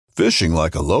Fishing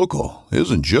like a local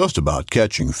isn't just about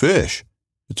catching fish.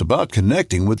 It's about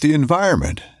connecting with the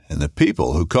environment and the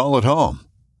people who call it home.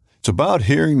 It's about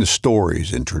hearing the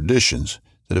stories and traditions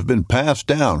that have been passed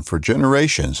down for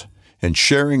generations and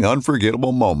sharing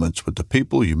unforgettable moments with the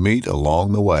people you meet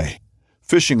along the way.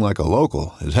 Fishing like a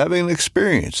local is having an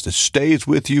experience that stays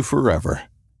with you forever.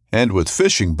 And with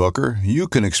Fishing Booker, you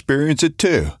can experience it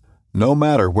too, no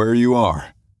matter where you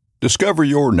are. Discover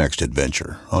your next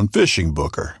adventure on Fishing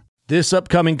Booker. This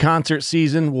upcoming concert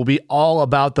season will be all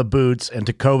about the boots, and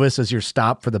Tecovas is your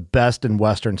stop for the best in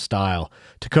Western style.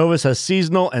 Tecovas has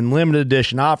seasonal and limited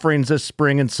edition offerings this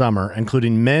spring and summer,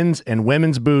 including men's and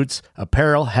women's boots,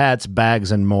 apparel, hats,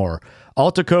 bags, and more.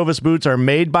 All Tecovas boots are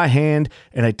made by hand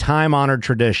in a time-honored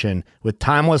tradition with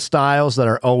timeless styles that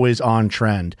are always on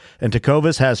trend. And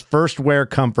Tecovas has first wear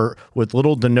comfort with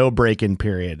little to no break-in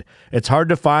period. It's hard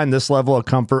to find this level of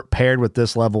comfort paired with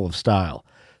this level of style.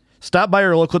 Stop by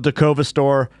your local Tecovas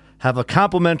store, have a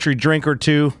complimentary drink or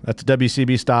two, that's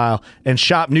WCB style, and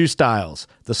shop new styles.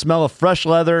 The smell of fresh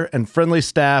leather and friendly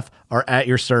staff are at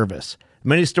your service.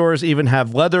 Many stores even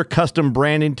have leather custom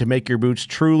branding to make your boots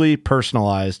truly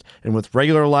personalized. And with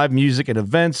regular live music and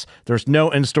events, there's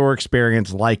no in-store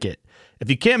experience like it.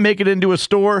 If you can't make it into a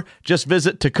store, just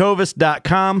visit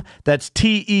tecovas.com. That's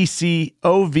TECOVAS.com.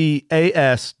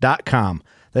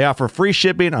 They offer free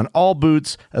shipping on all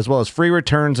boots, as well as free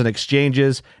returns and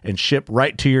exchanges, and ship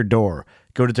right to your door.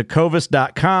 Go to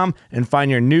tecovas.com and find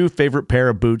your new favorite pair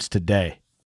of boots today.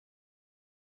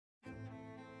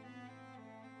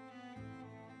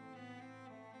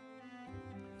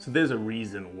 So there's a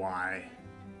reason why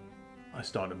I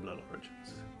started Blood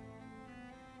Origins.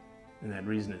 And that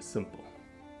reason is simple.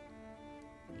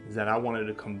 Is that I wanted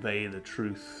to convey the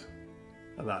truth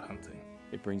about hunting.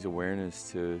 It brings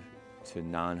awareness to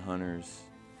non-hunters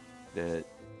that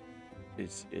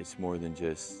it's more than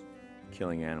just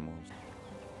killing animals.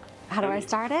 How do I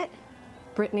start it?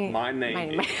 Brittany. My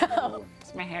name is...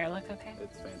 Does my hair look okay?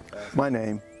 It's fantastic. My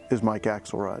name is Mike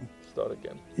Axelrod. Start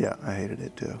again. Yeah, I hated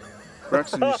it too.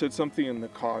 Braxton, you said something in the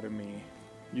car to me.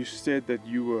 You said that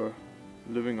you were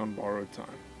living on borrowed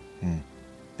time.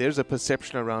 There's a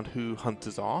perception around who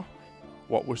hunters are,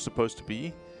 what we're supposed to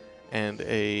be, and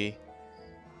a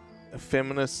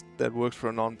feminist that works for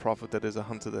a non-profit that is a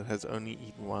hunter that has only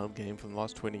eaten wild game for the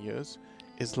last 20 years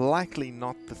is likely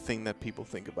not the thing that people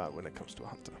think about when it comes to a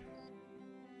hunter.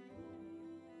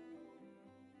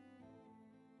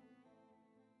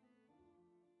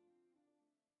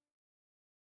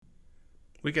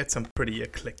 We get some pretty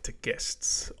eclectic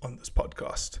guests on this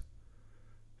podcast.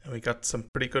 And we got some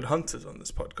pretty good hunters on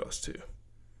this podcast too.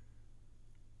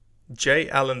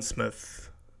 Alain Smith,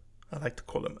 I like to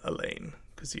call him Alain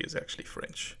because he is actually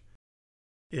French,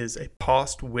 is a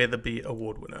past Weatherby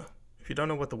Award winner. If you don't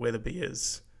know what the Weatherby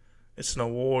is, it's an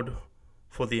award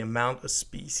for the amount of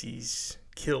species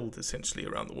killed essentially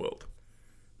around the world.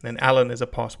 And Alain is a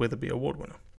past Weatherby Award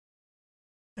winner.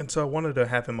 And so I wanted to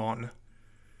have him on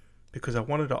because I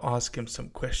wanted to ask him some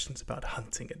questions about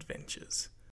hunting adventures.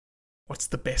 What's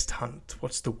the best hunt?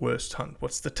 What's the worst hunt?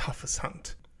 What's the toughest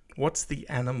hunt? What's the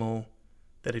animal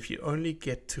that if you only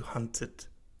get to hunt it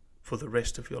for the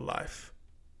rest of your life,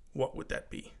 what would that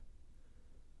be?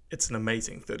 It's an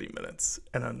amazing 30 minutes,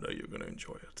 and I know you're going to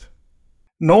enjoy it.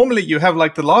 Normally you have,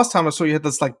 like the last time I saw you had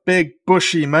this like big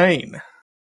bushy mane.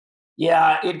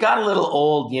 Yeah, it got a little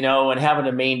old, and having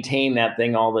to maintain that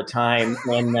thing all the time.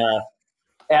 And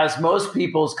as most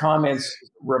people's comments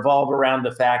revolve around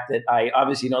the fact that I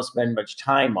obviously don't spend much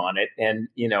time on it, and,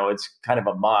 it's kind of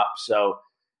a mop. So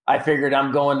I figured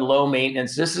I'm going low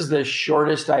maintenance. This is the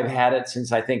shortest I've had it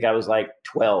since I think I was like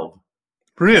 12.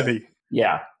 Really?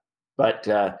 Yeah. But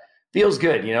feels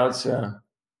good, it's...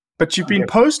 But you've been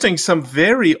posting some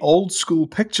very old school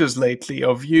pictures lately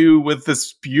of you with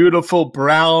this beautiful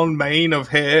brown mane of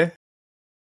hair.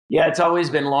 Yeah, it's always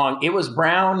been long. It was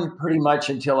brown pretty much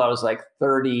until I was like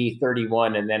 30,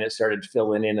 31, and then it started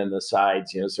filling in on the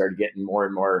sides, started getting more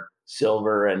and more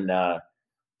silver. And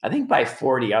I think by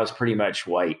 40, I was pretty much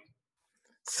white.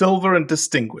 Silver and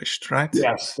distinguished, right?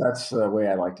 Yes, that's the way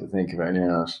I like to think of it,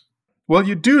 yes. Well,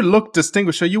 you do look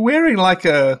distinguished. Are you wearing like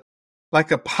a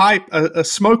pipe, a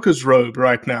smoker's robe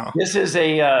right now? This is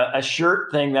a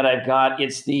shirt thing that I've got.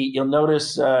 It's you'll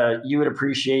notice you would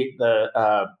appreciate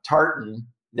the tartan.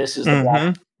 This is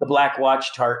the Black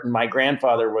Watch tartan. My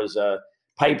grandfather was a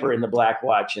piper in the Black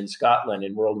Watch in Scotland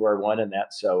in World War I and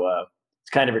that. So it's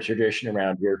kind of a tradition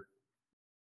around here.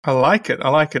 I like it.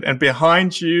 And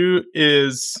behind you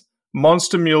is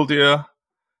monster mule deer.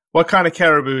 What kind of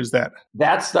caribou is that?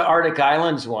 That's the Arctic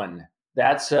Islands one.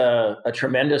 That's a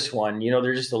tremendous one.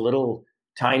 They're just a little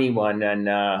tiny one. And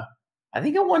I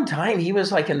think at one time he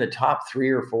was like in the top 3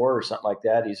 or 4 or something like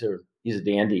that. He's a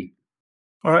dandy.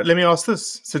 All right, let me ask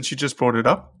this, since you just brought it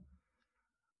up.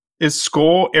 Is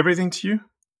score everything to you?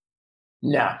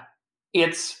 No,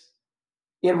 it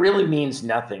really means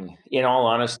nothing, in all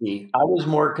honesty. I was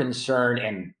more concerned,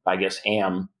 and I guess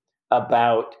am,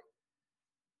 about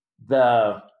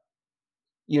the,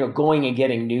 going and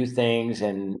getting new things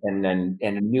and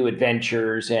new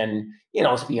adventures. And,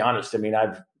 let's be honest, I mean,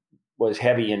 was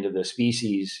heavy into the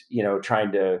species,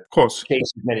 trying to Of course.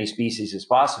 chase as many species as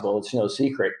possible. It's no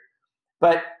secret.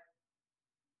 But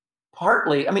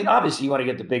partly, I mean, obviously you want to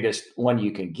get the biggest one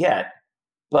you can get,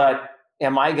 but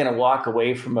am I going to walk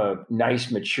away from a nice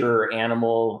mature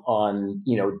animal on,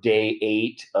 day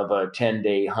 8 of a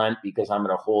 10-day hunt because I'm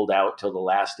going to hold out till the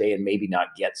last day and maybe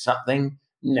not get something?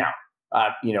 No,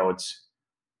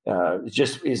 it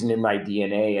just isn't in my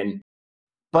DNA.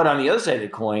 But on the other side of the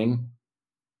coin,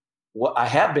 I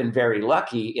have been very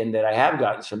lucky in that I have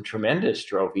gotten some tremendous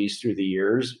trophies through the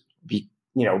years,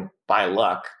 by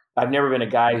luck. I've never been a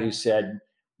guy who said,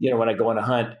 when I go on a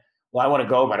hunt, well, I want to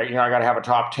go, but I got to have a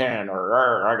top 10,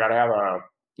 or I got to have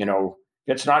if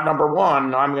it's not number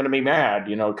 1, I'm going to be mad,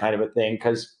 kind of a thing.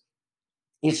 Because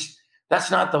that's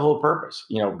not the whole purpose,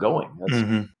 going. That's,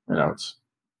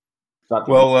 it's not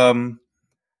the well,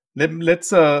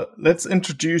 let's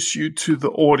introduce you to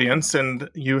the audience, and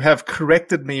you have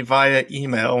corrected me via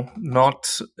email,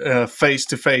 not face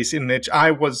to face, in which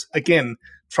I was again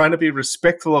trying to be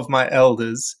respectful of my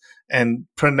elders and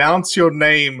pronounce your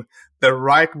name the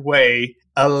right way,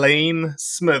 Alain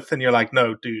Smith, and you're like,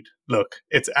 no, dude, look,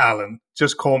 it's Alan.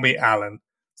 Just call me Alan.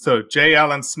 So, J.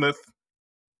 Alain Smith,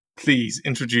 please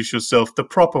introduce yourself the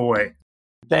proper way.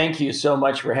 Thank you so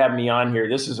much for having me on here.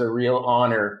 This is a real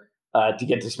honor to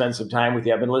get to spend some time with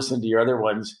you. I've been listening to your other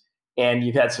ones, and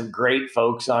you've had some great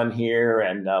folks on here,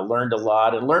 and learned a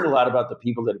lot about the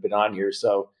people that have been on here.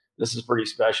 So this is pretty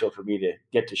special for me to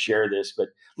get to share this. But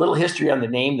little history on the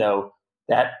name, though.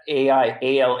 That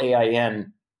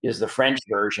Alain is the French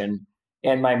version,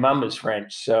 and my mom is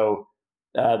French, so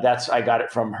I got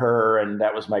it from her, and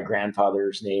that was my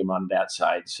grandfather's name on that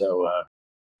side. So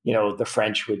the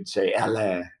French would say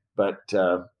Alain, but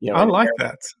I like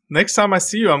that. Next time I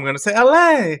see you, I'm going to say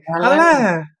Alain.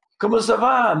 Alain. Comment ça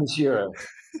va, monsieur?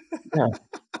 Yeah.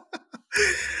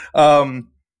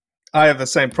 I have the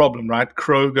same problem, right?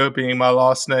 Kroger being my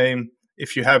last name.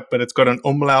 But it's got an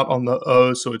umlaut on the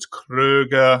O, so it's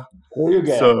Kröger.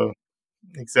 Kröger. So,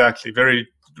 exactly. Very,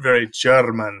 very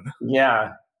German.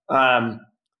 Yeah. And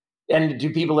do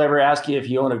people ever ask you if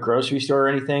you own a grocery store or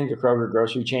anything, the Kroger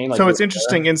grocery chain? So it's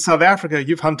interesting. In South Africa,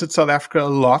 you've hunted South Africa a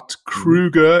lot.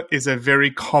 Kruger is a very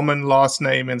common last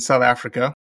name in South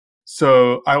Africa.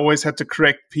 So I always had to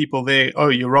correct people there. Oh,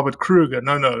 you're Robert Kruger.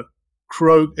 No.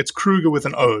 It's Kruger with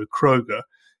an O, Kroger.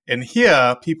 And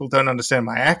here, people don't understand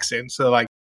my accent. So like,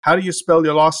 how do you spell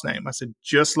your last name? I said,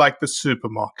 just like the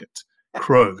supermarket,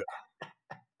 Kroger.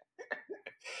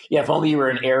 Yeah, if only you were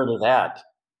an heir to that.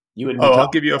 You would. I'll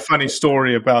give you a funny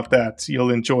story about that.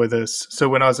 You'll enjoy this. So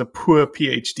when I was a poor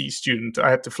PhD student,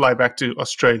 I had to fly back to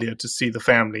Australia to see the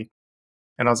family.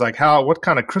 And I was like, what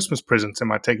kind of Christmas presents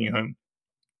am I taking home?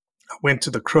 I went to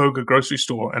the Kroger grocery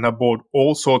store and I bought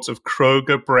all sorts of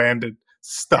Kroger branded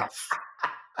stuff.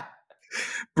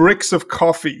 Bricks of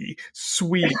coffee,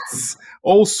 sweets,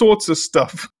 all sorts of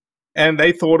stuff. And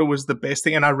they thought it was the best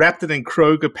thing. And I wrapped it in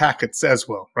Kroger packets as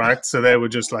well, right? So they were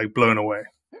just like blown away.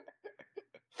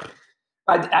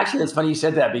 Actually, it's funny you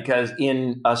said that, because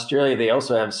in Australia, they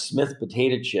also have Smith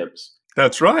potato chips.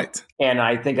 That's right. And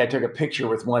I think I took a picture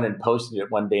with one and posted it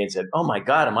one day and said, oh my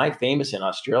God, am I famous in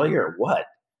Australia or what?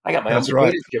 I got my own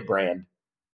potato chip brand.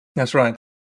 That's right.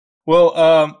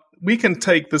 Well, we can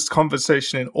take this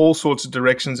conversation in all sorts of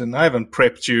directions, and I haven't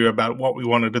prepped you about what we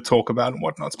wanted to talk about and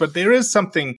whatnot. But there is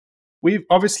something we've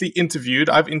obviously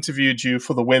I've interviewed you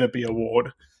for the Weatherby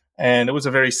Award, and it was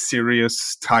a very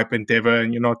serious type endeavor,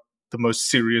 and you're not the most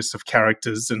serious of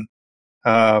characters. And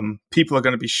people are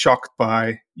going to be shocked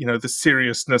by, the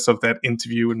seriousness of that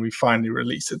interview when we finally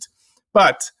release it.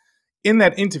 But in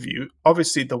that interview,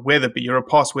 obviously you're a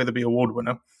past Weatherby Award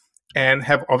winner and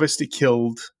have obviously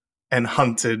killed and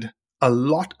hunted a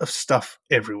lot of stuff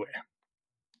everywhere.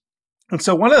 And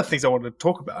so one of the things I wanted to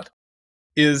talk about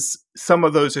is some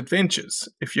of those adventures,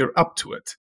 if you're up to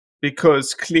it,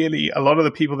 because clearly a lot of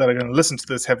the people that are going to listen to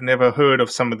this have never heard of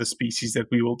some of the species that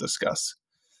we will discuss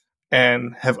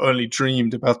and have only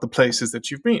dreamed about the places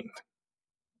that you've been.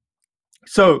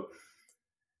 So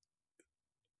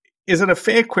is it a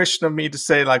fair question of me to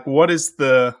say, like,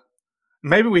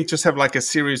 maybe we just have like a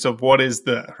series of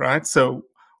right? So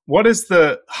what is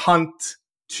the hunt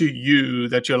to you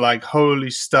that you're like, holy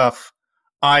stuff,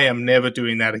 I am never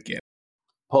doing that again?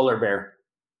 Polar bear.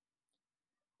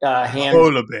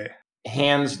 Polar bear.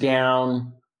 Hands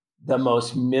down, the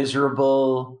most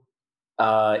miserable,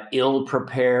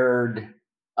 ill-prepared.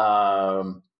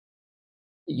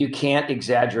 You can't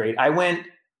exaggerate. I went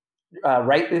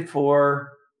right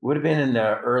before, would have been in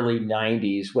the early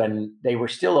 90s when they were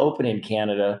still open in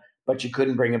Canada, but you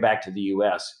couldn't bring them back to the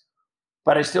US.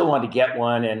 But I still wanted to get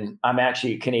one, and I'm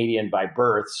actually Canadian by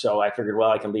birth, so I figured,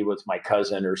 well, I can leave with my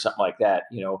cousin or something like that,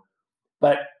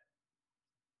 But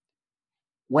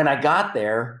when I got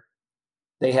there,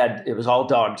 it was all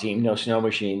dog team, no snow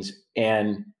machines,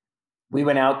 and we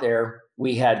went out there.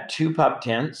 We had 2 pup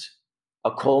tents,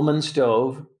 a Coleman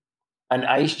stove, an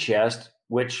ice chest,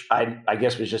 which I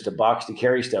guess was just a box to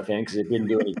carry stuff in because it didn't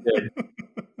do any good.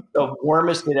 The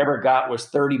warmest it ever got was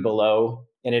 30 below,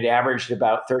 and it averaged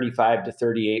about 35 to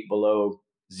 38 below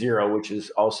zero, which is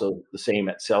also the same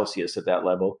at Celsius at that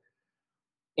level.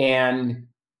 And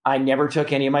I never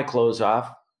took any of my clothes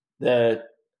off. The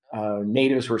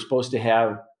natives were supposed to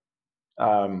have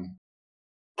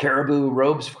caribou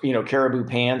robes, caribou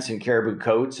pants and caribou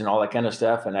coats and all that kind of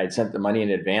stuff. And I'd sent the money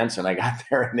in advance, and I got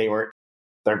there and they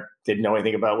didn't know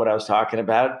anything about what I was talking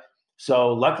about.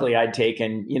 So luckily I'd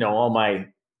taken, all my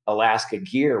Alaska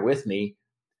gear with me,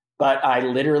 but I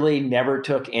literally never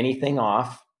took anything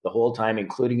off the whole time,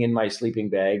 including in my sleeping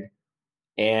bag,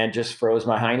 and just froze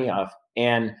my hiney off.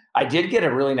 And I did get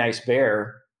a really nice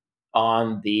bear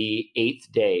on the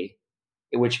 8th day,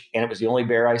 and it was the only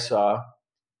bear I saw.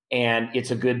 And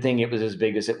it's a good thing it was as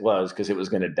big as it was, because it was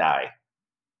going to die.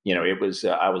 It was,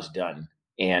 I was done.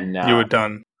 And you were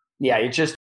done. Yeah, it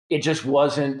just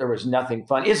wasn't, there was nothing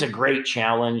fun. It's a great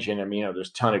challenge. And there's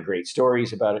a ton of great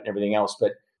stories about it and everything else,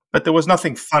 but there was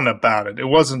nothing fun about it. It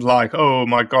wasn't like, oh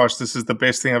my gosh, this is the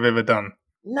best thing I've ever done.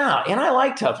 No, and I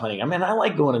like tough hunting. I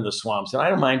like going in the swamps, and I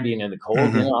don't mind being in the cold.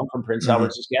 Mm-hmm. I'm from Prince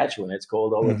Albert, Saskatchewan. It's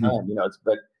cold all the time.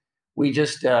 But we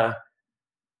just, there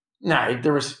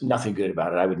was nothing good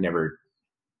about it. I would never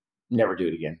do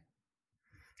it again.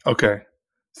 Okay.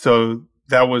 So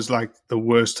that was like the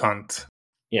worst hunt.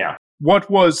 Yeah. What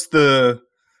was the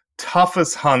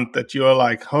toughest hunt that you're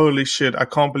like, holy shit, I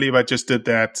can't believe I just did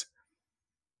that?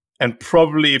 And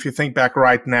probably if you think back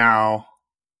right now,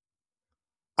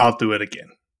 I'll do it again.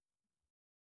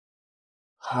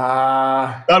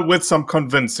 But with some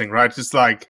convincing, right? It's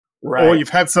like, or you've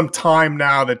had some time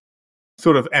now that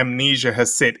sort of amnesia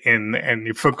has set in and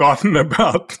you've forgotten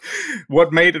about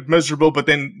what made it miserable, but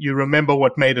then you remember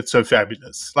what made it so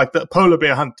fabulous. Like the polar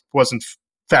bear hunt wasn't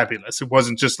fabulous. It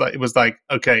wasn't just like, it was like,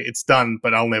 okay, it's done,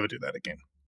 but I'll never do that again.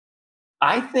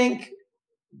 I think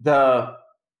the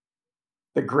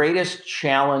greatest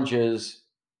challenges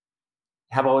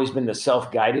have always been the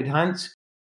self-guided hunts.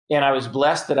 And I was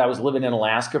blessed that I was living in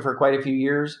Alaska for quite a few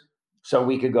years, so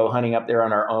we could go hunting up there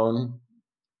on our own.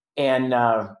 And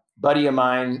buddy of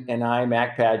mine and I,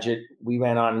 Mac Padgett, we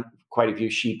went on quite a few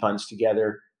sheep hunts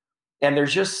together. And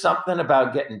there's just something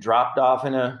about getting dropped off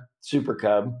in a Super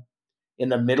Cub in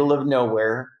the middle of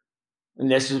nowhere. And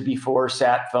this is before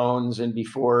sat phones and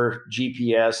before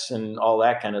GPS and all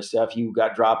that kind of stuff. You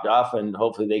got dropped off, and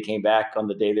hopefully they came back on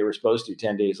the day they were supposed to,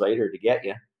 10 days later, to get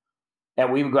you.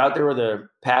 And we would go out there with a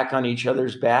pack on each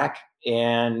other's back,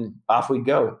 and off we'd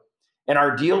go. And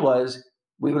our deal was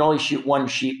we would only shoot one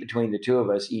sheep between the two of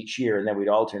us each year, and then we'd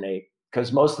alternate.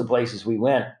 Because most of the places we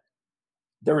went,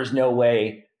 there was no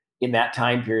way in that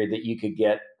time period that you could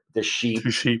get the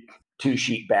two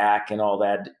sheep back and all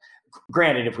that.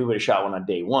 Granted, if we would have shot one on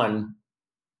day one,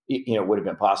 it would have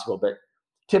been possible. But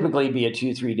typically it'd be a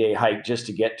 2-3 day hike just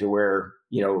to get to where,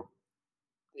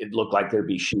 it looked like there'd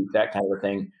be sheep, that kind of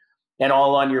thing. And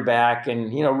all on your back,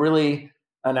 and really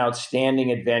an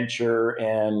outstanding adventure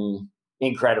and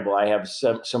incredible. I have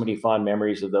so many fond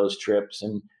memories of those trips.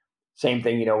 And same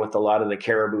thing, with a lot of the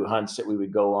caribou hunts that we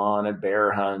would go on, and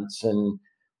bear hunts, and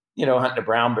hunting a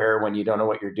brown bear when you don't know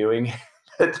what you're doing,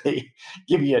 but they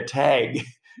give you a tag,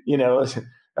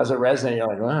 as a resident, you're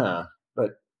like, wow.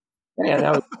 But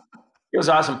yeah, it was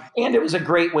awesome, and it was a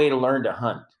great way to learn to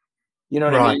hunt. You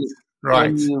know what I mean?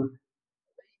 Right.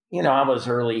 And I was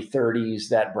early 30s,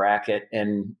 that bracket.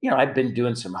 And, I've been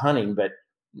doing some hunting, but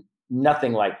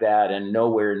nothing like that, and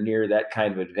nowhere near that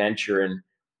kind of adventure. And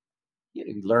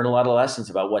you learn a lot of lessons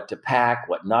about what to pack,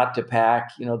 what not to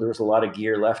pack. There was a lot of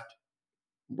gear left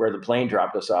where the plane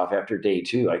dropped us off after day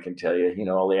 2, I can tell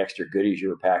you, all the extra goodies you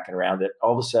were packing around, that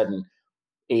all of a sudden,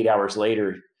 8 hours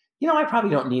later, I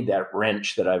probably don't need that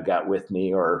wrench that I've got with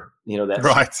me, or,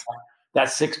 that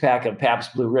 6-pack of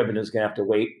Pabst Blue Ribbon is going to have to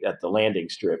wait at the landing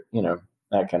strip,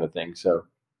 that kind of thing. So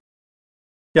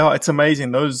Yeah, it's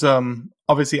amazing. Those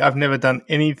obviously I've never done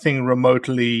anything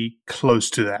remotely close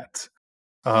to that.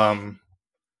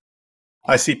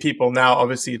 I see people now,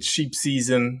 obviously it's sheep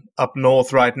season up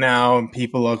north right now, and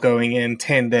people are going in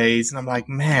 10 days, and I'm like,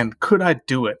 man, could I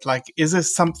do it? Like, is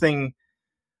this something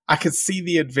I could see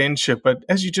the adventure? But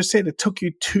as you just said, it took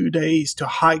you 2 days to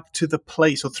hike to the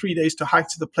place, or 3 days to hike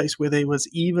to the place where there was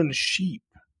even sheep.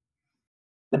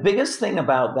 The biggest thing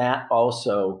about that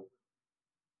also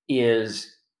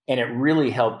is, and it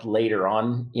really helped later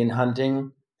on in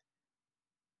hunting,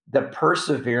 the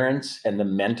perseverance and the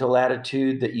mental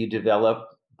attitude that you develop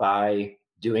by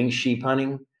doing sheep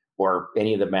hunting or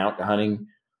any of the mountain hunting.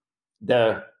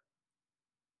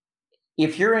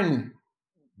 If you're in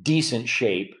decent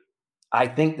shape, I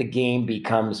think the game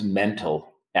becomes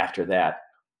mental after that,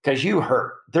 because you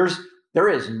hurt. There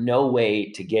is no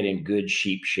way to get in good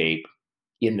sheep shape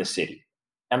in the city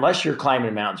unless you're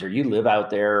climbing mountains or you live out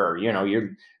there, or you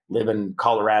live in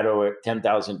Colorado at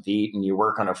 10,000 feet and you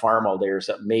work on a farm all day or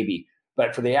something, maybe.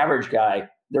 But for the average guy,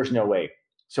 there's no way.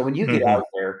 So when you get out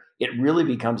there, it really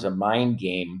becomes a mind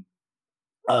game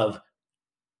of,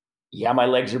 yeah, my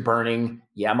legs are burning.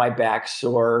 Yeah, my back's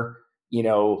sore.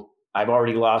 I've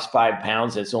already lost 5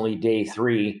 pounds. It's only day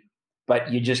 3,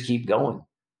 but you just keep going,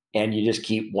 and you just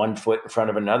keep one foot in front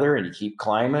of another, and you keep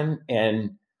climbing.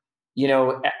 And,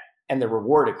 and the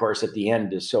reward, of course, at the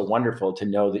end is so wonderful to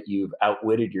know that you've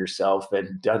outwitted yourself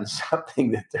and done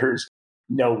something that there's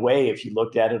no way. If you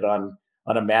looked at it on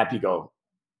a map, you go,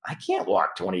 I can't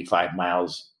walk 25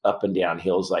 miles up and down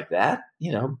hills like that,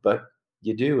 but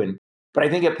you do. But I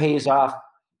think it pays off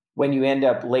when you end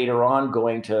up later on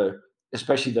going to,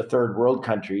 especially the third world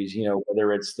countries,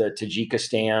 whether it's the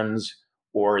Tajikistans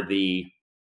or the,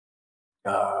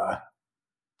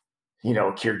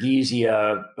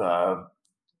 Kyrgyzia,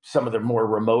 some of the more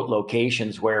remote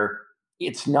locations where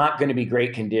it's not going to be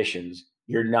great conditions.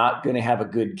 You're not going to have a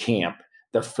good camp.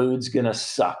 The food's going to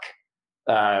suck.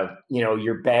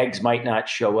 Your bags might not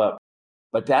show up.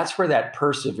 But that's where that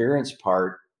perseverance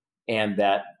part and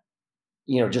that,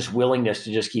 just willingness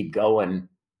to just keep going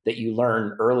that you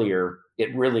learn earlier,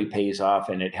 it really pays off,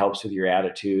 and it helps with your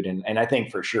attitude. And I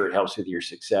think for sure it helps with your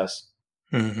success.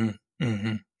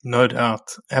 No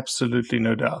doubt. Absolutely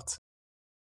no doubt.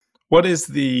 What is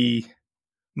the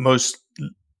most,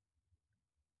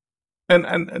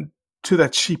 and to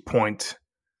that sheep point,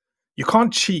 you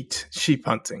can't cheat sheep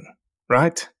hunting,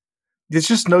 right? There's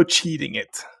just no cheating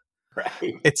it.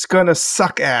 Right. It's going to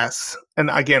suck ass. And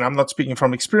again, I'm not speaking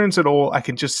from experience at all. I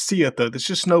can just see it, though. There's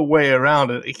just no way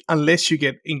around it unless you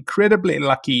get incredibly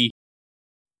lucky.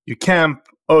 You camp,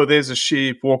 there's a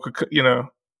sheep, walk,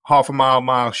 half a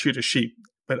mile, shoot a sheep.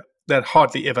 But that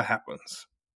hardly ever happens.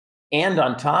 And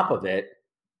on top of it,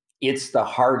 it's the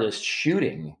hardest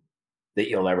shooting that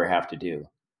you'll ever have to do.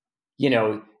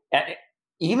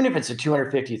 Even if it's a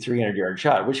 250, 300 yard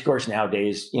shot, which of course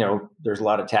nowadays, there's a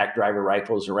lot of tack driver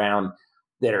rifles around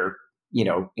that are,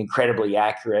 incredibly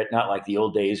accurate, not like the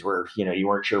old days where, you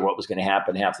weren't sure what was going to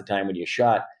happen half the time when you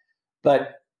shot.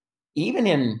 But even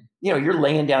in, you're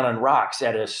laying down on rocks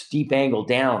at a steep angle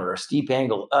down or a steep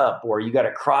angle up, or you got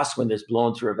a crosswind that's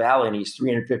blowing through a valley and he's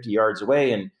 350 yards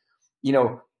away. And,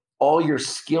 all your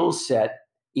skill set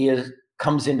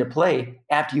comes into play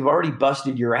after you've already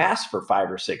busted your ass for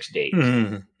 5 or 6 days.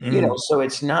 So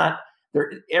it's not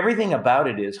there. Everything about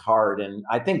it is hard. And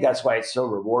I think that's why it's so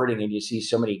rewarding. And you see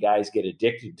so many guys get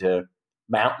addicted to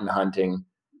mountain hunting.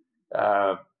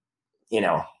 I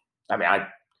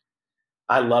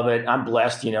love it. I'm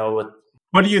blessed, with.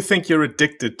 What do you think you're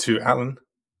addicted to, Alan?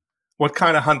 What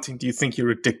kind of hunting do you think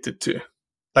you're addicted to?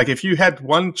 Like, if you had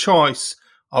one choice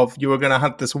of you were going to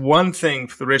hunt this one thing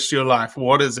for the rest of your life,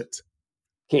 what is it?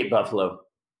 Cape buffalo.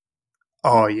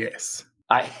 Oh, yes.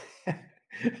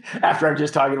 After I'm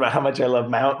just talking about how much I love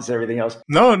mountains and everything else.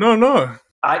 No.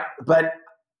 But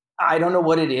I don't know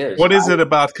what it is. What is it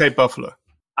about Cape buffalo?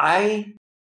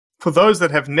 For those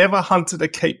that have never hunted a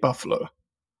Cape buffalo,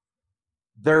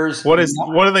 what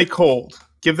are they called?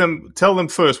 Tell them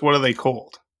first, what are they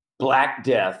called? Black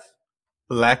Death.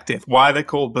 Black Death. Why are they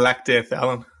called Black Death,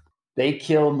 Alan? They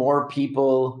kill more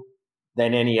people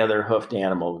than any other hoofed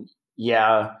animal.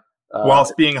 Yeah.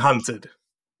 Whilst being hunted.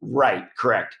 Right,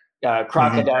 correct.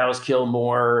 Crocodiles kill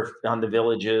more on the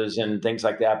villages and things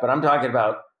like that. But I'm talking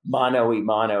about mano a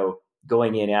mano,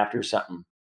 going in after something.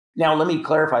 Now, let me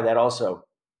clarify that also.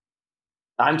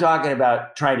 I'm talking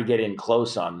about trying to get in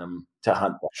close on them to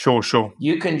hunt them. Sure.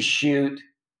 You can shoot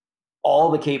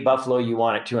all the Cape buffalo you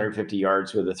want at 250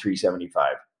 yards with a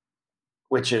 375,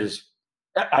 which is,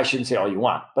 I shouldn't say all you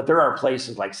want, but there are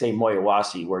places like, say,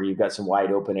 Moyawasi, where you've got some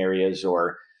wide open areas,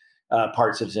 or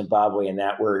parts of Zimbabwe and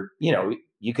that where,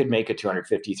 you could make a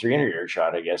 250, 300 yard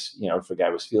shot, I guess, if a guy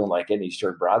was feeling like it and he's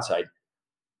turned broadside.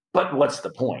 But what's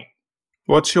the point?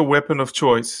 What's your weapon of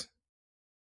choice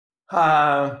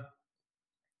I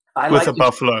with a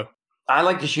buffalo? I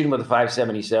like to shoot him with a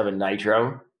 577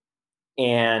 nitro,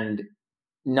 and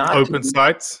not open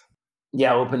sights.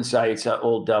 Yeah, open sights,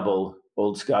 old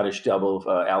Scottish double,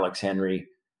 Alex Henry.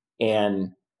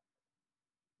 And,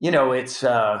 it's,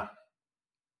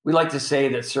 we like to say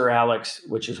that Sir Alex,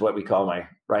 which is what we call my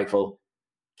rifle,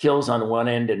 kills on one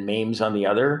end and maims on the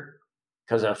other,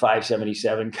 because a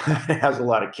 577 kind of has a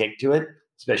lot of kick to it.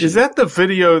 Especially, is that the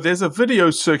video? There's a video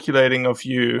circulating of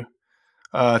you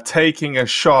taking a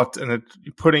shot and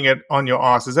putting it on your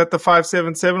ass. Is that the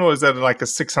 577 or is that like a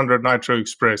 600 Nitro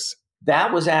Express?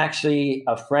 That was actually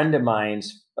a friend of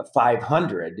mine's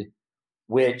 500,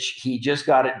 which he just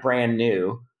got it brand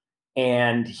new.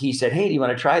 And he said, "Hey, do you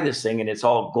want to try this thing?" And it's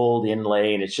all gold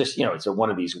inlay. And it's just, it's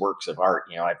one of these works of art,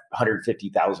 a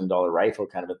 $150,000 rifle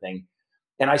kind of a thing.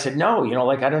 And I said, "No,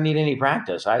 I don't need any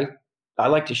practice. I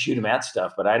like to shoot him at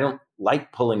stuff, but I don't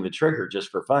like pulling the trigger just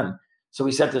for fun." So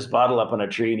we set this bottle up on a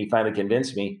tree and he finally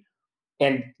convinced me.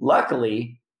 And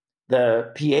luckily,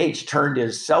 the PH turned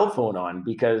his cell phone on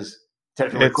to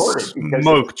record it.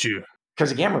 Smoked you.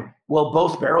 Because the camera,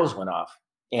 both barrels went off.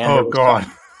 And oh, God.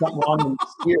 Something wrong in the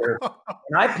steer.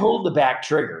 And I pulled the back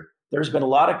trigger. There's been a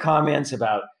lot of comments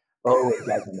about, it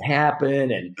doesn't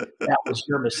happen, and that was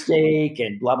your mistake,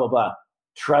 and blah, blah, blah.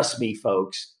 Trust me,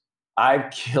 folks.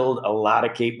 I've killed a lot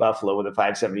of Cape buffalo with a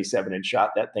 577 and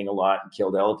shot that thing a lot and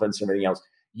killed elephants and everything else.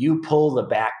 You pull the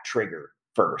back trigger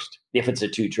first, if it's a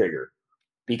 2 trigger,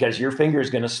 because your finger is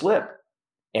going to slip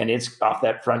and it's off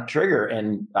that front trigger.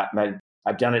 And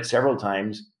I've done it several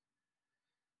times.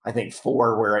 I think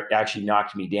 4 where it actually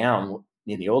knocked me down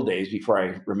in the old days before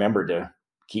I remembered to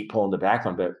keep pulling the back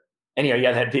one. But anyway,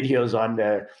 that video's on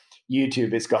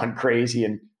YouTube. It's gone crazy.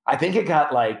 And I think it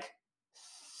got like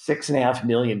 6.5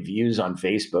 million views on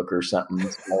Facebook or something.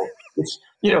 So it's,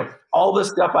 all the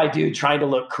stuff I do trying to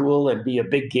look cool and be a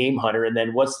big game hunter. And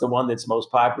then what's the one that's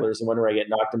most popular is the one where I get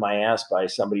knocked in my ass by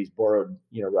somebody's borrowed,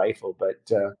 rifle. But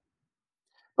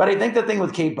I think the thing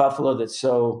with Cape buffalo that's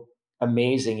so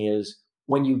amazing is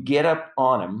when you get up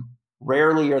on them,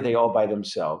 rarely are they all by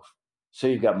themselves. So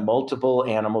you've got multiple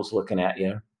animals looking at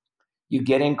you. You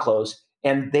get in close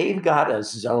and they've got a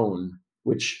zone,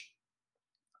 which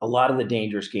a lot of the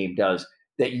dangerous game does,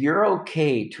 that you're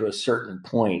okay to a certain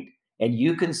point and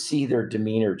you can see their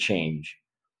demeanor change.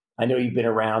 I know you've been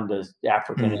around the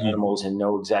African animals and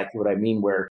know exactly what I mean,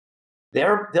 where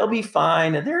they'll be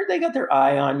fine and they got their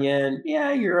eye on you and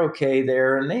yeah, you're okay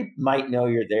there. And they might know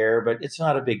you're there, but it's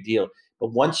not a big deal.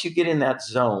 But once you get in that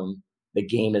zone, the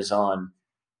game is on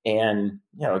and,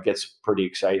 it gets pretty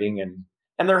exciting and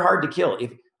they're hard to kill.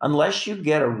 Unless you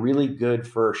get a really good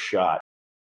first shot,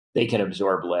 they can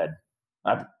absorb lead.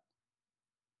 I'm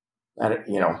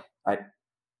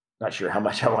not sure how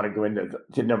much I want to go into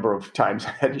the number of times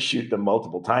I had to shoot them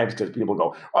multiple times because people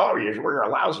go, "Oh, you're a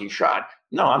lousy shot."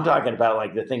 No, I'm talking about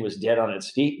like the thing was dead on its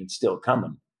feet and it's still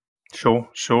coming. Sure.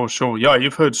 Yeah,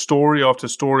 you've heard story after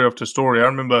story after story. I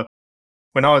remember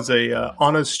when I was a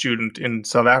honors student in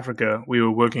South Africa, we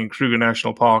were working in Kruger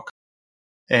National Park,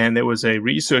 and there was a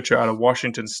researcher out of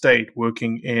Washington State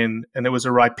working and there was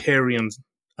a riparian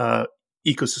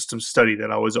ecosystem study that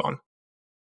I was on.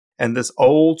 And this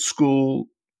old school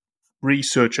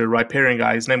researcher, riparian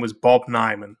guy, his name was Bob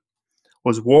Nyman,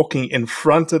 was walking in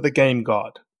front of the game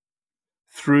guard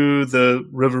through the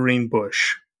riverine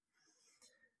bush.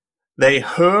 They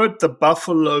heard the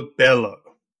buffalo bellow.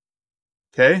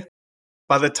 Okay?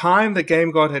 By the time the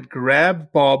game guard had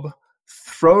grabbed Bob,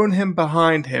 thrown him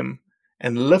behind him,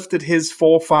 and lifted his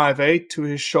 .458 to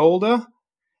his shoulder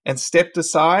and stepped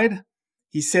aside,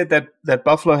 he said that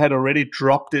buffalo had already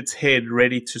dropped its head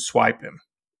ready to swipe him.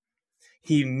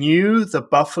 He knew the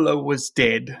buffalo was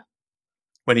dead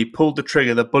when he pulled the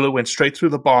trigger. The bullet went straight through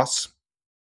the boss.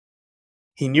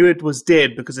 He knew it was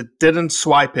dead because it didn't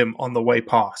swipe him on the way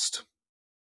past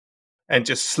and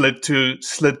just slid to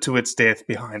its death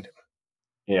behind him.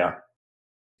 Yeah.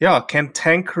 Yeah,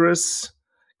 cantankerous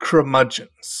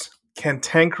curmudgeons.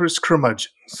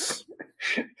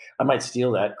 I might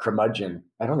steal that, curmudgeon.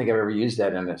 I don't think I've ever used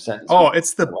that in a sentence. Oh,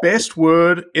 it's the best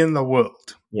word in the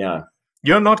world. Yeah.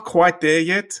 You're not quite there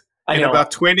yet. In about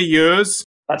 20 years,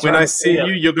 when I see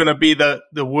you, you're going to be the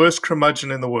worst curmudgeon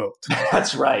in the world.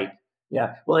 That's right.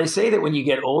 Yeah. Well, they say that when you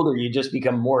get older, you just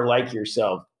become more like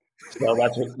yourself. So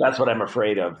that's what I'm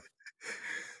afraid of.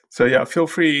 So yeah, feel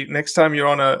free next time you're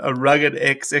on a rugged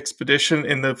expedition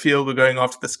in the field, we're going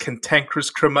after this cantankerous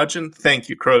curmudgeon. Thank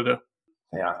you, Kroger.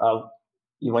 Yeah.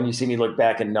 When you see me look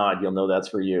back and nod, you'll know that's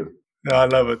for you. No, I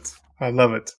love it. I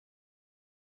love it.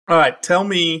 All right, tell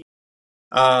me,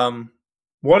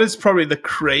 what is probably the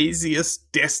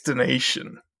craziest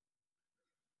destination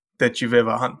that you've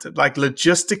ever hunted, like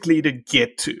logistically to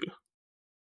get to?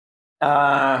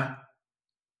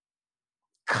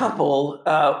 Couple.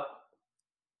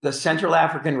 The Central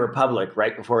African Republic,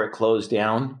 right before it closed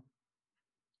down,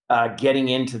 getting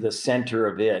into the center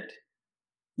of it,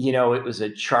 it was a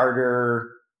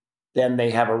charter. Then they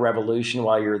have a revolution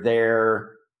while you're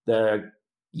there. The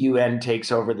UN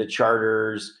takes over the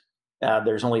charters.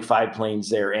 There's only 5 planes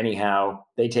there anyhow.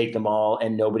 They take them all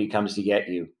and nobody comes to get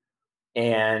you.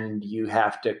 And you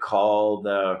have to call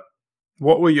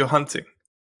What were you hunting?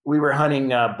 We were hunting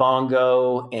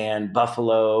bongo and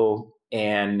buffalo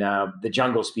and the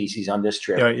jungle species on this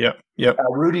trip. Yeah.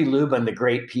 Rudy Lubin, the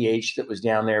great PH that was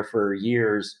down there for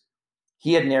years,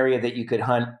 he had an area that you could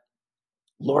hunt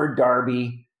Lord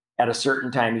Derby at a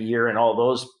certain time of year, and all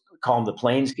those call them the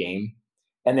Plains game.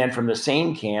 And then from the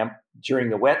same camp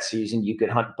during the wet season, you could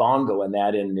hunt bongo and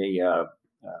that in the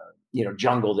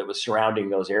jungle that was surrounding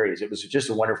those areas. It was just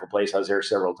a wonderful place. I was there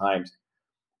several times,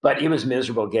 but it was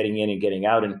miserable getting in and getting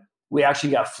out. And we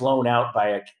actually got flown out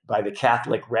by the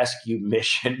Catholic Rescue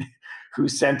Mission, who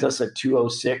sent us a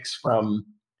 206 from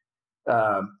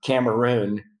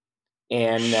Cameroon.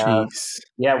 And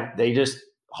they just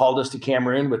hauled us to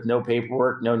Cameroon with no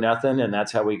paperwork, no nothing. And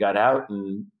that's how we got out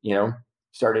and,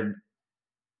 started,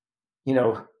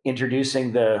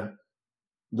 introducing the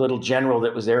little general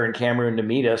that was there in Cameroon to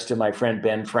meet us to my friend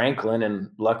Ben Franklin. And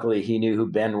luckily he knew who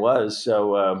Ben was.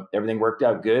 So everything worked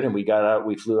out good. And we got out,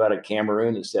 we flew out of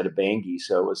Cameroon instead of Bangui.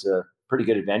 So it was a pretty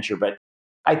good adventure. But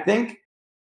I think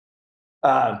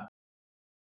the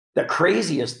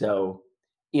craziest, though,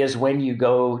 is when you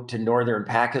go to northern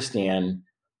Pakistan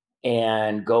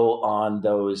and go on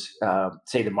those,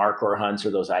 say, the Markhor hunts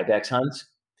or those ibex hunts,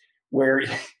 where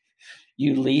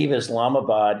you leave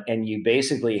Islamabad and you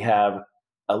basically have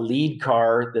a lead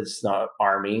car that's not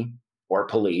army or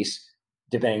police,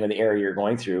 depending on the area you're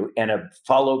going through, and a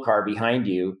follow car behind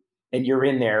you. And you're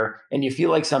in there and you feel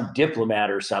like some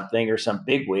diplomat or something or some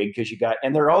bigwig because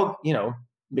and they're all,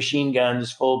 machine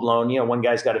guns, full blown. One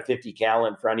guy's got a 50 cal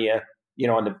in front of you,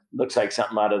 and looks like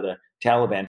something out of the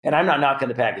Taliban. And I'm not knocking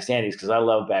the Pakistanis because I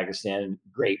love Pakistan,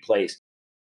 great place.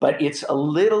 But it's a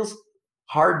little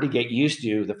hard to get used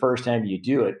to the first time you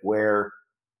do it, where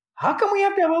how come we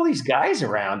have to have all these guys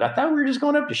around? I thought we were just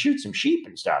going up to shoot some sheep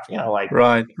and stuff,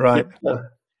 Right.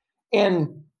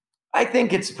 And I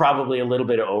think it's probably a little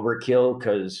bit of overkill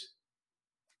because,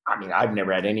 I've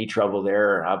never had any trouble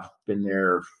there. I've been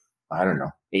there, I don't know,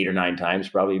 8 or 9 times,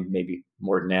 probably maybe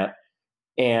more than that.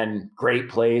 And great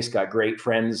place, got great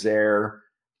friends there.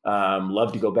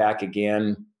 Love to go back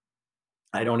again.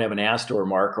 I don't have an Astor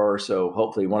Markhor, so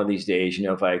hopefully one of these days,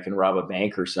 if I can rob a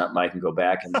bank or something, I can go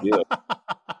back and do it.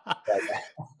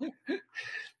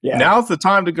 Yeah. Now's the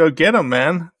time to go get them,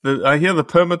 man. I hear the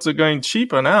permits are going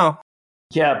cheaper now.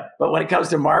 Yeah, but when it comes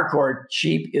to Markhor,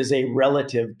 cheap is a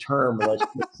relative term, let's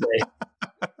just say.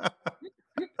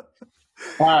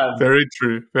 Very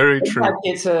true. Very true.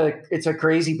 It's a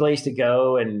crazy place to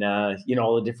go, and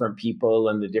all the different people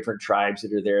and the different tribes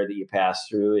that are there that you pass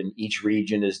through, and each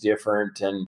region is different,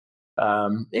 and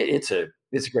it's a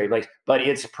great place, but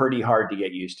it's pretty hard to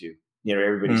get used to.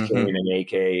 Everybody's carrying an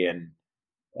AK, and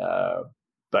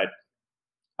but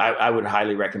I would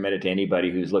highly recommend it to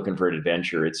anybody who's looking for an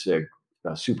adventure. It's a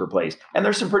super place, and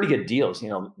there's some pretty good deals.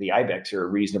 The ibex are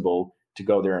reasonable to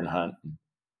go there and hunt.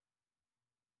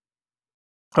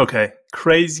 Okay,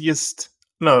 craziest.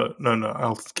 No,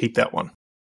 I'll keep that one.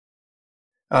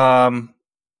 Have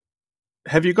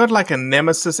you got like a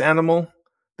nemesis animal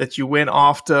that you went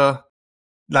after?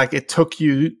 Like it took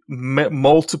you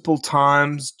multiple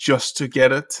times just to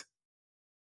get it?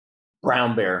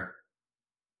 Brown bear.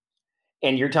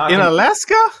 And you're talking in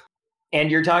Alaska?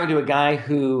 And you're talking to a guy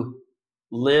who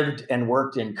lived and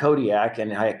worked in Kodiak,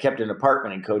 and I kept an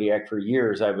apartment in Kodiak for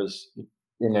years. I was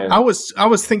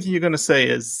thinking you're going to say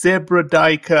a zebra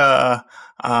duiker,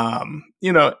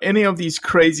 any of these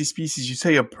crazy species. You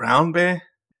say a brown bear?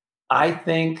 I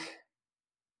think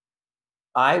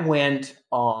I went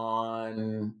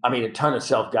on, a ton of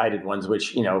self-guided ones,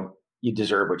 which, you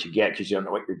deserve what you get because you don't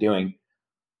know what you're doing.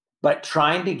 But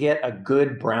trying to get a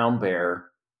good brown bear,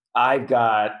 I've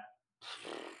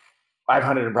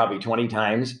hunted them probably 20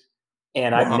 times,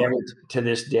 and I've never to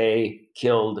this day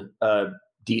killed a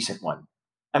decent one.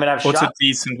 What's a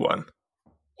decent one?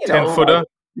 10-footer?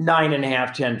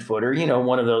 9.5, 10-footer.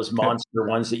 One of those monster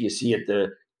ones that you see at the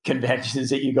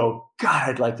conventions that you go, God,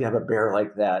 I'd like to have a bear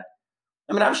like that.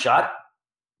 I've shot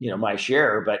my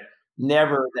share, but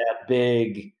never that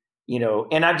big,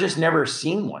 and I've just never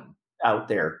seen one out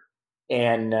there.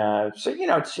 And so,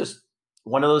 it's just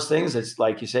one of those things. It's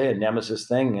like you say, a nemesis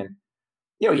thing. And,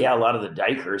 a lot of the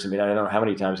dikers, I mean, I don't know how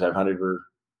many times I've hunted for,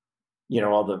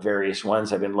 all the various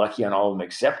ones. I've been lucky on all of them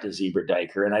except a zebra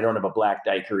diker, and I don't have a black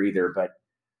diker either. But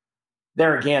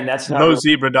there again, that's not no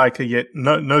zebra diker yet.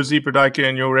 No zebra diker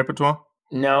in your repertoire.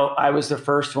 No, I was the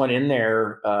first one in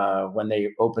there when they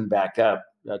opened back up.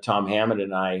 Tom Hammond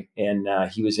and I, and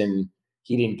he was in.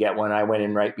 He didn't get one. I went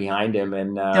in right behind him,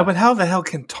 and yeah. But how the hell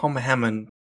can Tom Hammond?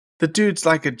 The dude's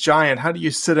like a giant. How do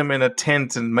you sit him in a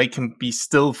tent and make him be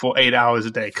still for 8 hours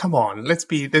a day? Come on, let's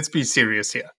be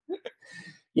serious here.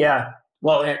 Yeah.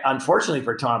 Well, unfortunately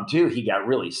for Tom too, he got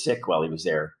really sick while he was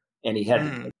there, and he had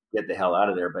to get the hell out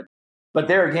of there. But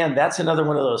there again, that's another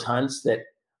one of those hunts that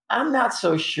I'm not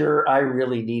so sure I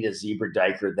really need a zebra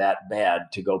diker that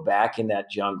bad to go back in that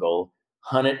jungle,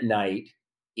 hunt at night,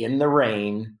 in the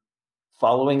rain,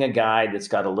 following a guide that's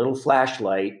got a little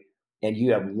flashlight, and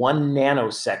you have 1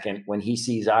 nanosecond when he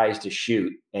sees eyes to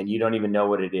shoot, and you don't even know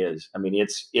what it is. I mean,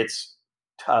 it's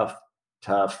tough,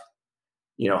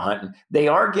 hunting. They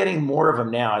are getting more of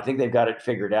them now. I think they've got it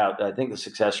figured out. I think the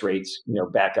success rates,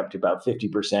 back up to about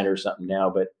 50% or something now,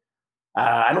 but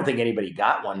I don't think anybody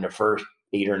got one the first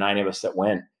 8 or 9 of us that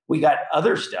went. We got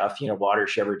other stuff, water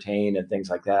chevertane and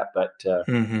things like that, but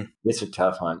it's a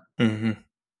tough hunt.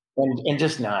 And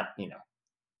just not,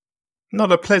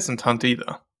 not a pleasant hunt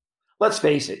either. Let's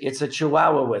face it, it's a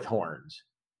Chihuahua with horns.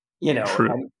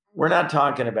 True. We're not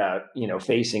talking about,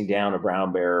 facing down a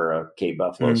brown bear or a Cape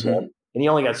buffalo. So, and you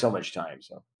only got so much time.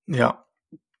 So, yeah.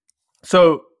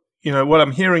 So, what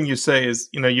I'm hearing you say is,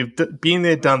 you've been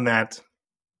there, done that.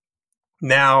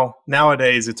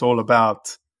 Nowadays, it's all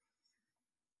about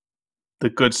the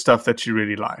good stuff that you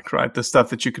really like, right? The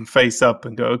stuff that you can face up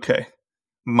and go, okay,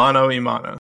 mano y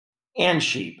mano. And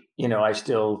sheep. I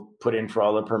still put in for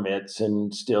all the permits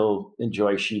and still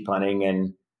enjoy sheep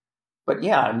hunting. But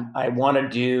yeah, I want to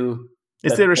do.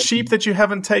 Is there a sheep that you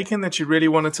haven't taken that you really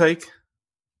want to take?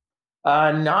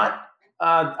 Not.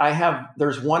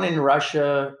 There's one in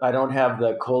Russia. I don't have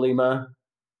the Kolyma.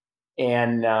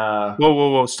 And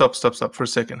whoa! Stop for a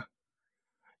second.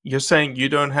 You're saying you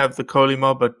don't have the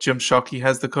Kolyma, but Jim Shockey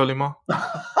has the Kolyma?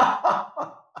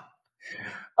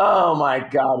 Oh my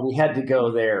God, we had to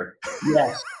go there.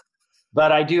 Yes,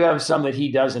 but I do have some that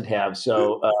he doesn't have.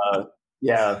 So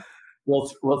yeah,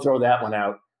 we'll throw that one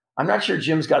out. I'm not sure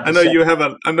Jim's got. I know you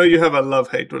have a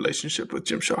love-hate relationship with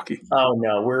Jim Shockey. Oh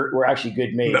no, we're actually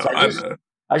good mates. No, I know.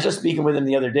 I was just speaking with him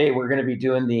the other day. We're going to be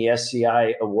doing the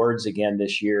SCI awards again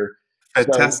this year.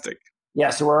 Fantastic.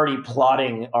 So we're already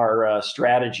plotting our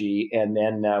strategy. And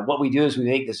then what we do is we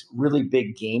make this really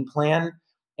big game plan,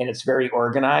 and it's very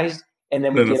organized. And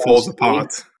then it falls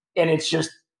apart. And it's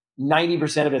just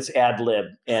 90% of it's ad lib.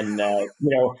 And,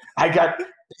 I got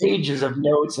pages of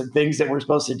notes and things that we're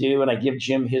supposed to do. And I give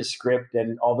Jim his script,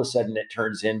 and all of a sudden it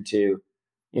turns into,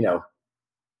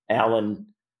 Alan,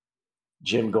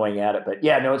 Jim going at it. But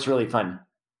yeah, no, it's really fun.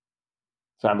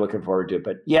 So I'm looking forward to it.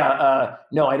 But yeah,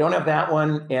 no, I don't have that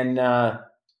one. And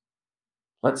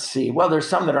let's see. Well, there's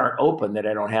some that aren't open that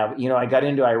I don't have. I got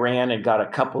into Iran and got a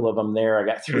couple of them there. I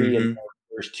got 3 in there.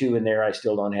 There's 2 in there I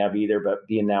still don't have either. But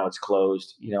being now it's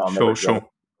closed, I'll never sure.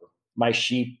 My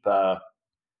sheep,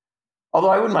 although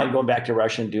I wouldn't mind going back to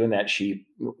Russia and doing that sheep,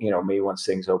 maybe once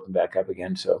things open back up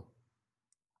again. So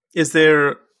is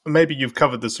there, maybe you've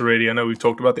covered this already. I know we've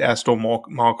talked about the Astor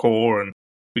Markhor, and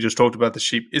we just talked about the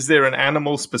sheep. Is there an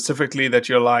animal specifically that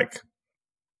you're like,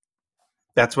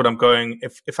 that's what I'm going,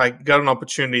 if I got an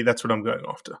opportunity, that's what I'm going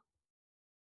after?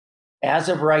 As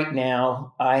of right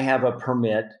now, I have a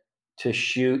permit to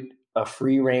shoot a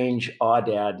free-range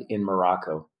aoudad in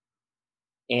Morocco.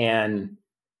 And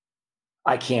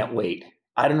I can't wait.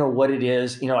 I don't know what it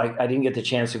is. I didn't get the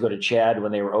chance to go to Chad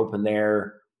when they were open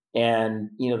there. And,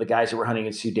 the guys that were hunting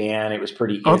in Sudan, it was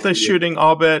pretty. Aren't they shooting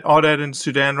aoudad in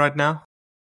Sudan right now?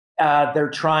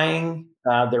 They're trying.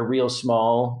 They're real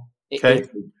small. Okay.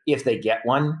 If they get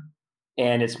one.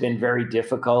 And it's been very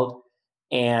difficult.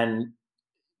 And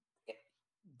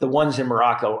the ones in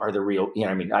Morocco are the real,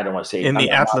 I don't want to say. In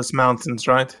the Atlas Mountains,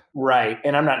 right? Right.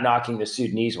 And I'm not knocking the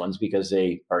Sudanese ones because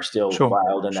they are still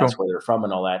wild, and that's where they're from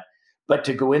and all that. But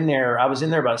to go in there, I was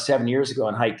in there about 7 years ago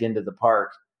and hiked into the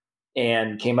park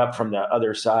and came up from the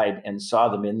other side and saw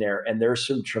them in there. And there's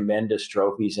some tremendous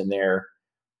trophies in there.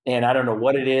 And I don't know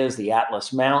what it is, the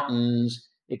Atlas Mountains.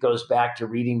 It goes back to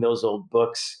reading those old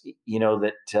books,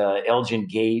 that Elgin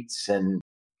Gates and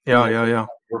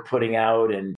were putting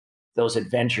out, and those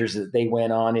adventures that they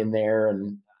went on in there.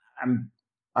 And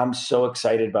I'm so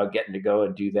excited about getting to go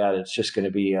and do that. It's just going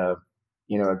to be a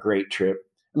great trip.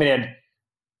 I mean,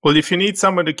 well, if you need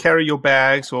someone to carry your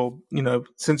bags, or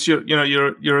since you're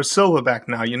a silverback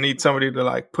now, you need somebody to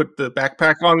like put the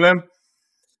backpack on them.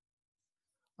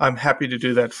 I'm happy to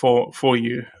do that for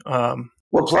you.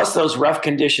 Well, plus those rough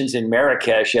conditions in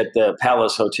Marrakesh at the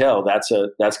Palace Hotel, that's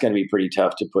going to be pretty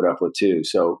tough to put up with too.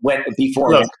 So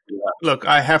look,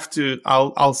 I have to.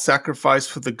 I'll sacrifice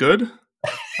for the good.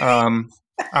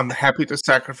 I'm happy to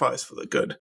sacrifice for the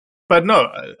good. But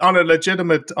no, on a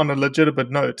legitimate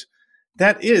note,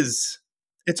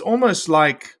 it's almost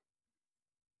like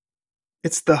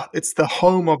it's the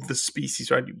home of the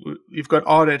species, right? You've got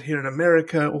Arded here in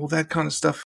America, all that kind of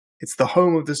stuff. It's the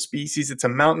home of the species. It's a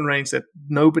mountain range that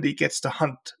nobody gets to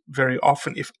hunt very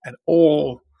often, if at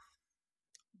all.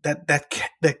 That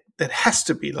has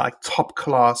to be like top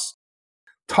class,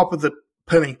 top of the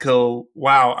pinnacle.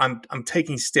 Wow, I'm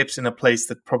taking steps in a place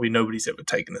that probably nobody's ever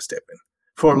taken a step in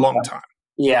for a long time.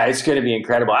 Yeah, it's going to be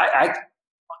incredible. I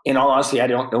in all honesty, I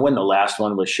don't know when the last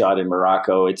one was shot in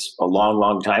Morocco. It's a long,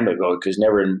 long time ago, because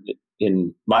never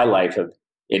in my life,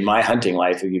 in my hunting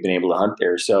life, have you been able to hunt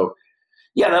there. So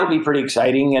yeah, that'll be pretty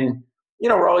exciting. And,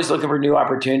 we're always looking for new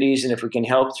opportunities. And if we can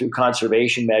help through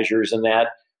conservation measures and that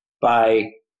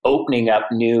by opening up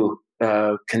new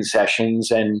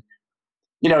concessions. And,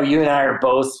 you and I are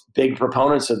both big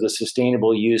proponents of the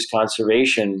sustainable use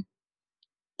conservation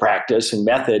practice and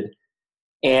method.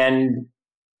 And,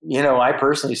 I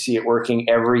personally see it working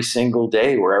every single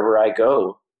day wherever I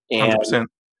go. And 100%.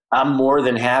 I'm more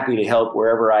than happy to help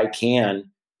wherever I can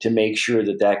to make sure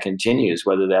that continues,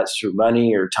 whether that's through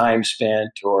money or time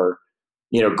spent or,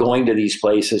 going to these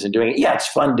places and doing it. Yeah, it's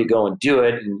fun to go and do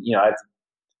it. And, I'm the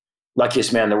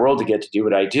luckiest man in the world to get to do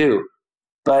what I do.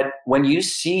 But when you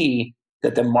see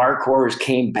that the markhors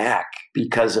came back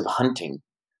because of hunting,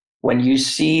 when you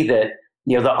see that,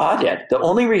 the Audad, the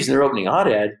only reason they're opening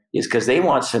Audad is because they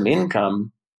want some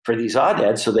income for these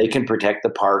Audads so they can protect the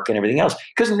park and everything else.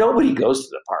 Because nobody goes to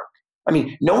the park. I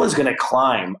mean, no one's going to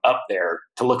climb up there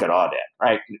to look at Audad,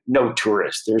 right? No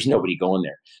tourists. There's nobody going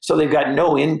there. So they've got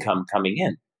no income coming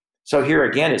in. So here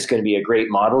again, it's going to be a great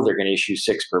model. They're going to issue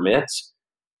 6 permits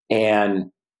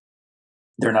and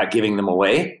they're not giving them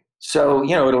away. So,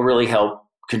 it'll really help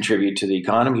contribute to the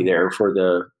economy there for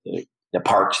the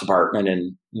parks department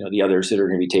and, the others that are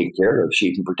going to be taking care of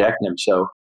sheep and protecting them. So,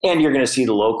 and you're going to see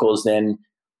the locals then,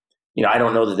 I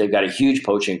don't know that they've got a huge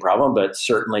poaching problem, but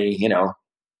certainly,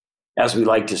 as we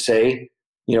like to say,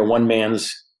 one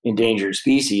man's endangered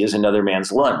species is another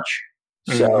man's lunch.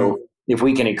 Mm-hmm. So if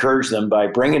we can encourage them by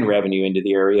bringing revenue into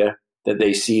the area, that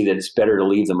they see that it's better to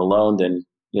leave them alone than,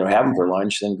 have them for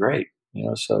lunch, then great.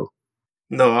 So.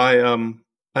 No,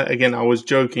 I was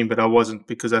joking, but I wasn't,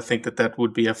 because I think that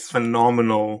would be a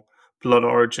phenomenal Blood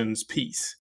Origins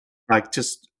piece. Like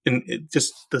just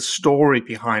the story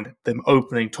behind it, them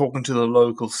opening, talking to the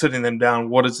locals, sitting them down.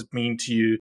 What does it mean to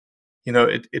you?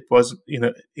 It was,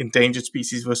 endangered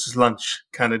species versus lunch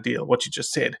kind of deal. What you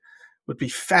just said would be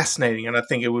fascinating. And I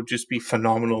think it would just be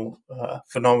phenomenal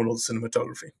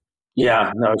cinematography.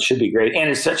 Yeah, no, it should be great. And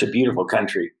it's such a beautiful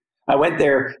country. I went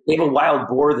there. They have a wild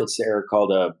boar that's there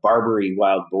called a Barbary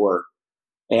wild boar.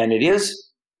 And it is,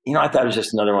 I thought it was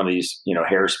just another one of these,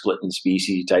 hair splitting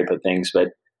species type of things, but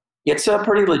it's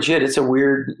pretty legit. It's a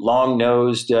weird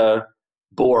long-nosed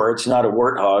boar. It's not a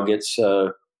warthog. It's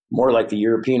more like the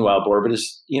European wild boar, but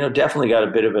it's, definitely got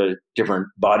a bit of a different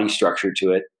body structure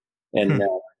to it. And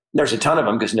there's a ton of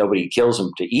them because nobody kills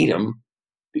them to eat them,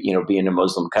 being a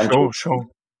Muslim country, sure.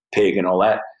 Pig and all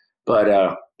that.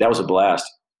 But that was a blast.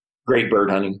 Great bird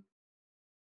hunting.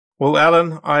 Well,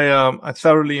 Alan, I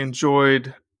thoroughly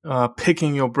enjoyed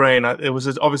picking your brain. It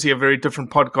was obviously a very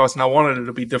different podcast, and I wanted it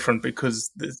to be different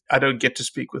because I don't get to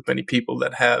speak with many people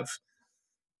that have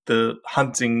the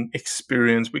hunting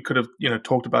experience. We could have,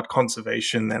 talked about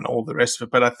conservation and all the rest of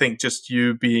it, but I think just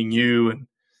you being you and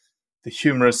the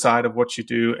humorous side of what you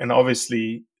do, and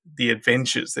obviously the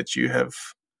adventures that you have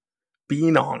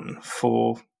been on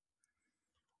for,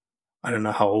 I don't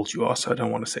know how old you are, so I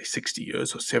don't want to say 60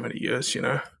 years or 70 years,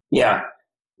 Yeah.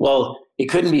 Well, it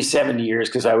couldn't be 70 years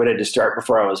because I would have to start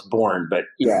before I was born, but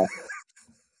yeah.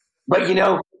 But,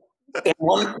 and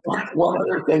one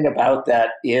other thing about that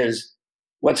is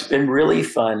what's been really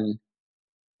fun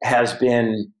has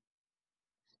been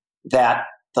that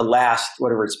the last,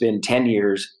 whatever it's been, 10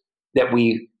 years, that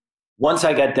once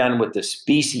I got done with the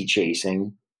species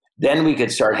chasing, then we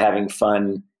could start having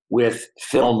fun with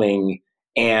filming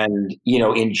and,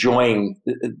 enjoying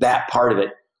that part of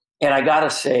it. And I got to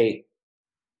say,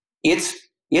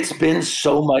 it's been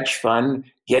so much fun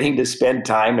getting to spend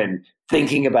time and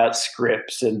thinking about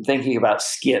scripts and thinking about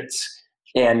skits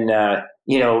and,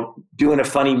 doing a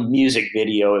funny music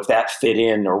video if that fit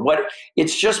in or what.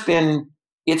 It's been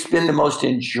the most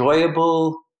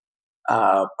enjoyable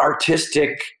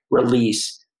artistic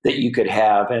release that you could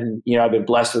have. And, I've been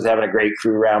blessed with having a great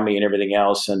crew around me and everything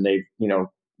else. And they,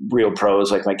 real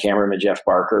pros like my cameraman, Jeff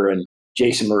Barker, and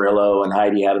Jason Murillo and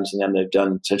Heidi Adams, and them, they've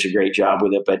done such a great job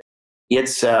with it. But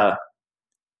it's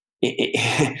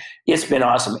been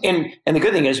awesome. And the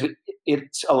good thing is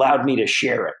it's allowed me to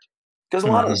share it, because a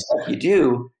lot of the stuff you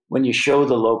do when you show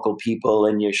the local people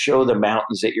and you show the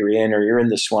mountains that you're in, or you're in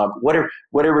the swamp,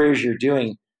 whatever it is you're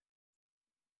doing,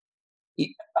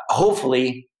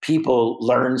 hopefully people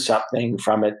learn something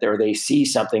from it, or they see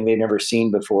something they've never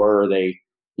seen before, or they,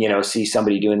 see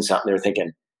somebody doing something they're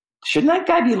thinking, shouldn't that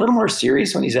guy be a little more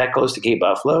serious when he's that close to Cape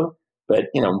Buffalo? But,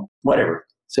 whatever.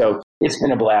 So it's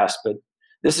been a blast, but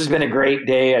this has been a great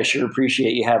day. I sure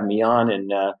appreciate you having me on,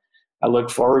 and I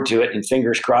look forward to it, and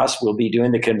fingers crossed we'll be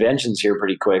doing the conventions here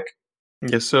pretty quick.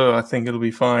 Yes, sir. I think it'll be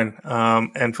fine.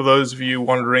 And for those of you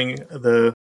wondering,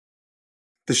 the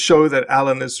show that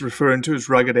Alan is referring to is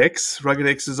Rugged X. Rugged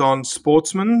X is on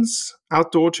Sportsman's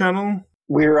Outdoor channel.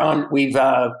 We've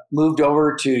moved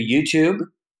over to YouTube.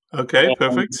 Okay,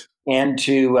 perfect. And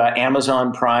to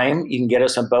Amazon Prime. You can get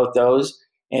us on both those.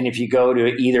 And if you go to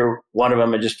either one of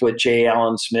them and just put J.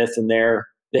 Alain Smith in there,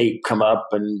 they come up,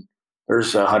 and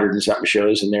there's 100 and something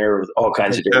shows in there with all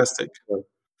kinds of different.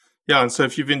 Yeah, and so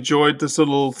if you've enjoyed this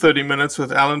little 30 minutes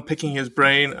with Alan picking his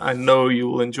brain, I know you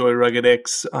will enjoy Rugged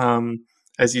X.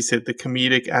 As you said, the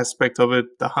comedic aspect of it,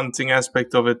 the hunting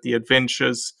aspect of it, the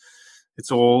adventures, it's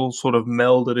all sort of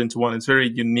melded into one. It's very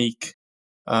unique,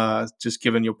 just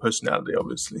given your personality,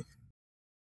 obviously.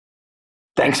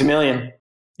 Thanks a million.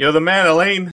 You're the man,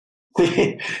 Alain.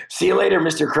 See you later,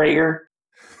 Mr. Krager.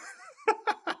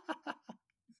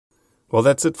 Well,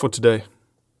 that's it for today.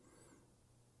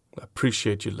 I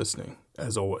appreciate you listening,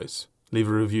 as always. Leave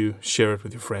a review, share it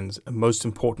with your friends, and most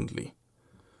importantly,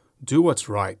 do what's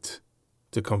right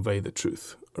to convey the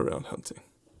truth around hunting.